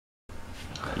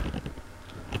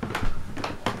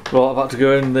Right, I've had to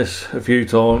go in this a few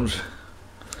times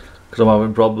because I'm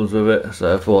having problems with it,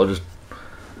 so I thought I've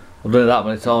done it that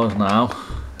many times now,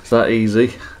 it's that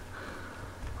easy.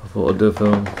 I thought I'd do a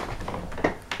film,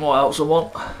 might help someone.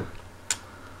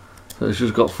 So it's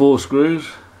just got 4 screws.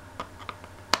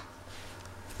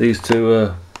 These two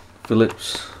are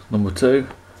Phillips number 2.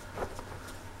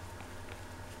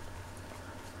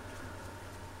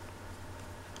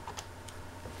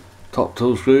 Top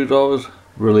tool screwdrivers,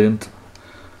 brilliant.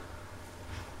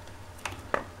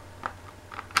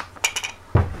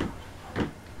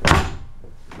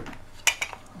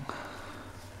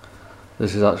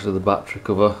 This is actually the battery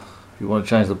cover. If you want to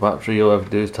change the battery, all you have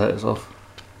to do is take this off.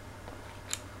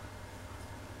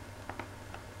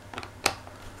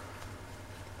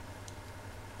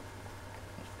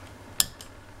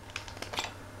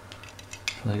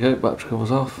 There you go, battery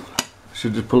cover's off.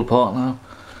 Should just pull apart now.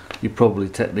 You're probably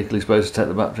technically supposed to take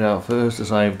the battery out first to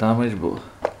save damage, but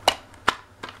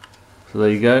so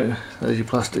there you go. There's your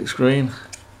plastic screen.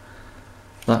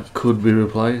 That could be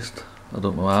replaced. I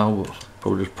don't know how, but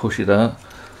probably just push it out.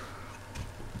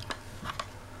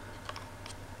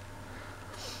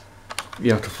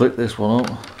 You have to flip this one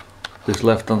up. This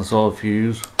left hand side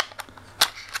fuse,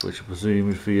 which I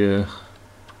presume is for your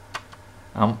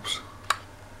amps,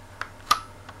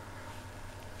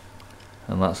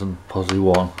 and that's a posi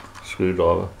 1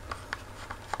 screwdriver.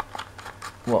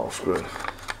 Wattle screw.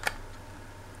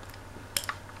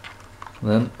 And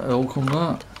then it all comes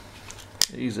out.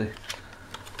 Easy.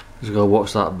 Just gotta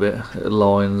watch that bit. It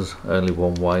aligns only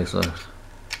one way, so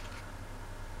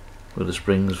with the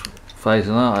springs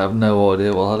facing out, I have no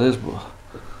idea what that is, but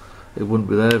it wouldn't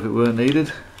be there if it weren't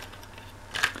needed.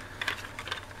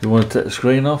 If you want to take the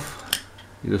screen off,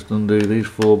 you just undo these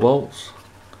 4 bolts.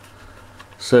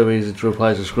 So easy to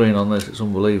replace a screen on this, it's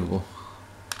unbelievable.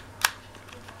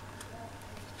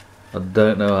 I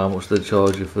don't know how much they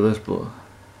charge you for this, but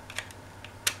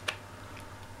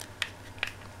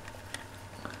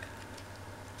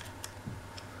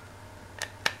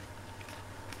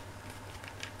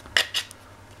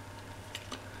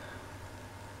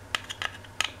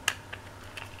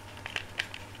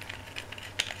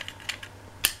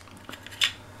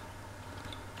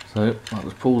so that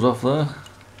just pulls off there.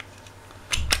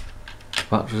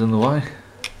 Battery's in the way,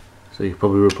 so you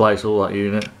probably replace all that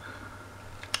unit.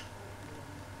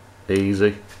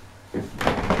 Easy.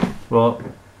 Right,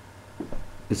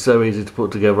 it's so easy to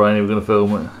put together. I ain't even going to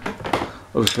film it.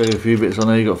 I'll just show you a few bits on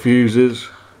here. You've got fuses,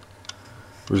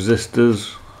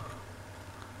 resistors,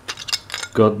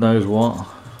 God knows what,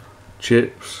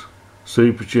 chips,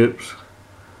 super chips,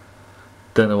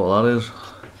 don't know what that is.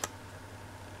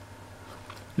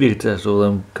 You can test all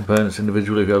them components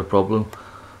individually if you have a problem.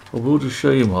 I will just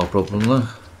show you my problem there,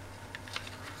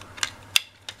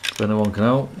 if anyone can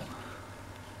help.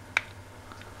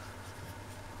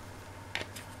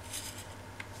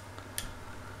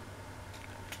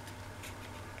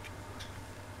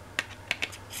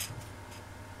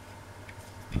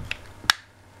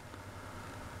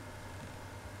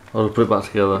 I'll just put it back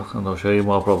together and I'll show you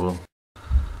my problem.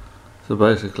 So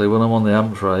basically, when I'm on the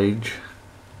amps range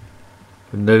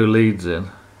with no leads in,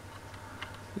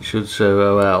 it should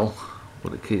show OL,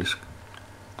 but it keeps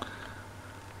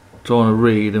trying to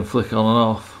read and flick on and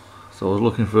off. So I was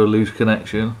looking for a loose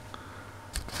connection.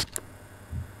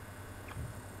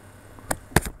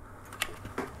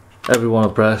 Every one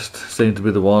I pressed seemed to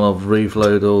be the one. I've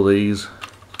reflowed all these.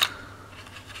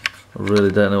 I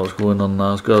really don't know what's going on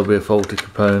now. It's got to be a faulty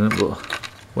component, but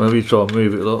whenever you try and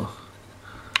move it, look.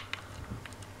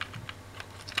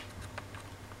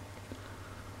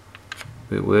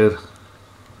 Bit weird.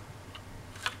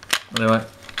 Anyway,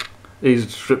 easy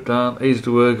to strip down, easy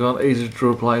to work on, easy to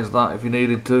replace that if you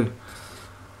needed to.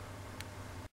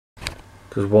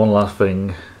 Just one last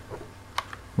thing,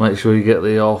 make sure you get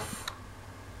the off,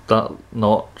 that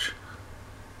notch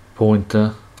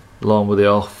pointer along with the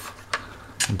off,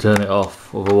 and turn it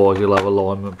off, otherwise you'll have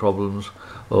alignment problems.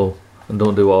 Oh, and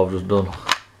don't do what I've just done,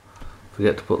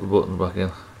 forget to put the buttons back in.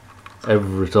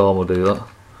 Every time I do that.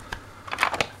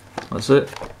 That's it,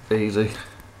 easy.